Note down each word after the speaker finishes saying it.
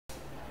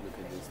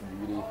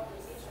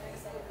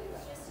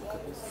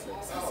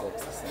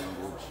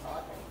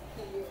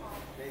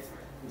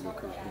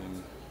look at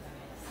him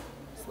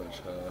slash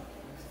her.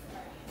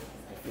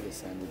 I feel the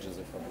sandwiches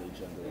are probably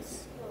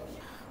genderless.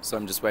 So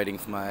I'm just waiting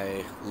for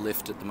my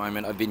Lyft at the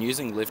moment. I've been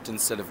using Lyft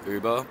instead of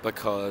Uber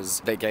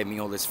because they gave me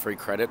all this free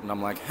credit and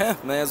I'm like,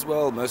 may as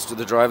well. Most of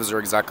the drivers are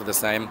exactly the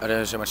same. I don't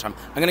have so much time.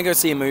 I'm gonna go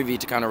see a movie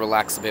to kind of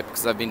relax a bit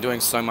because I've been doing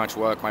so much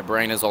work. My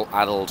brain is all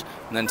addled.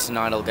 And then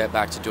tonight I'll get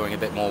back to doing a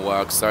bit more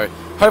work. So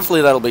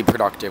hopefully that'll be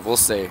productive. We'll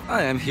see.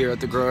 I am here at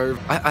the Grove.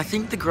 I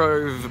think the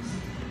Grove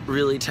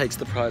really takes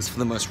the prize for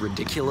the most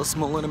ridiculous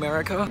mall in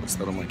America. What's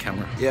that on my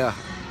camera? Yeah,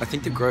 I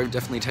think the Grove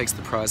definitely takes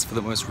the prize for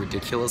the most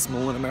ridiculous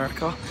mall in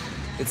America.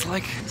 It's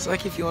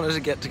like if you wanted to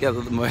get together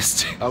the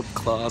most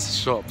up-class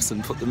shops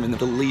and put them in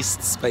the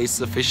least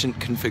space-efficient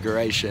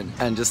configuration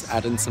and just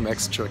add in some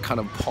extra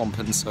kind of pomp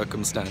and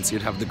circumstance,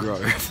 you'd have the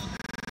Grove.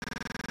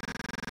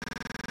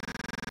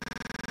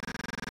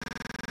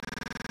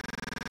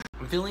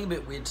 I'm feeling a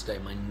bit weird today.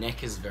 My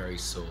neck is very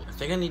sore. I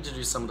think I need to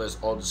do some of those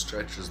odd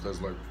stretches,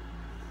 those like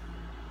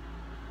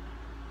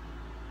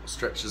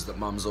stretches that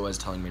Mum's always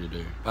telling me to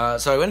do.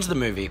 So I went to the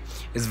movie.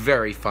 It's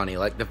very funny.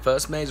 Like, the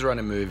first Maze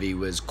Runner movie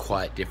was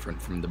quite different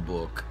from the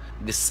book.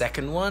 The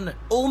second one,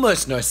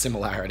 almost no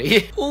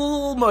similarity.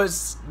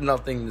 Almost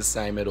nothing the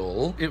same at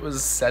all. It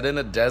was set in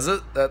a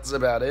desert, that's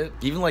about it.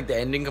 Even like the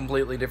ending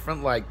completely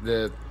different. Like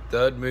the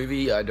third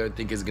movie I don't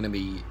think is going to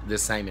be the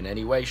same in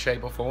any way,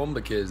 shape or form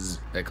because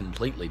they're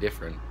completely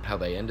different how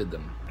they ended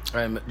them.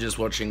 I'm just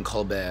watching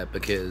Colbert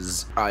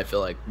because I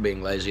feel like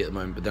being lazy at the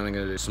moment, but then I'm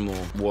going to do some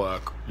more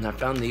work. And I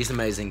found these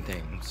amazing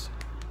things.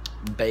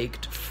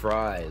 Baked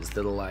fries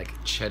that are like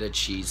cheddar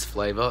cheese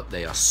flavor.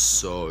 They are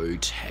so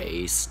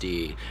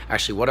tasty.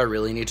 Actually, what I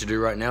really need to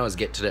do right now is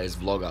get today's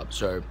vlog up.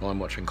 So while I'm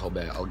watching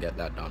Colbert, I'll get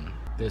that done.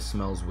 This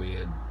smells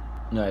weird.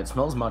 No, it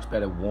smells much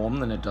better warm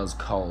than it does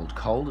cold.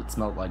 Cold, it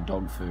smelled like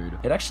dog food.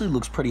 It actually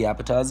looks pretty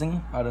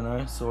appetizing. I don't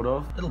know, sort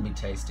of. It'll be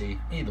tasty,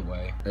 either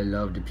way. I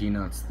love the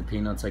peanuts. The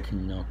peanuts, I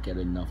cannot get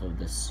enough of.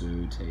 They're so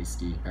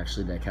tasty.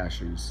 Actually, they're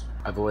cashews.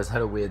 I've always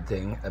had a weird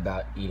thing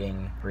about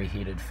eating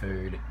reheated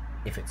food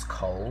if it's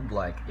cold.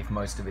 Like, if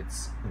most of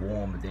it's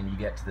warm, but then you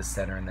get to the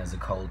center and there's a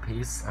cold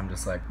piece, I'm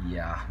just like,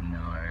 yeah,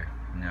 no,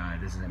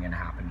 this isn't gonna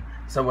happen.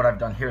 So what I've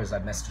done here is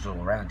I've messed it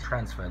all around,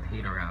 transferred the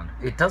heat around.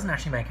 It doesn't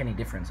actually make any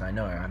difference, I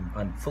know,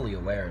 I'm fully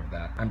aware of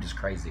that. I'm just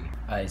crazy.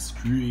 Ice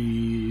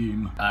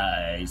cream,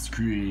 ice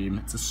cream.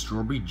 It's a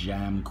strawberry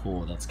jam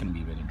core, that's gonna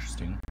be a bit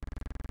interesting.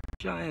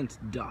 Giant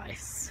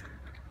dice.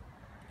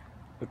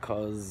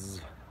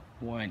 Because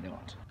why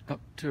not?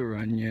 Up to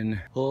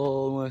Runyon,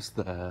 almost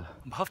there.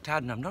 I'm half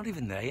tired and I'm not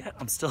even there yet.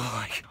 I'm still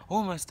like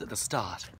almost at the start.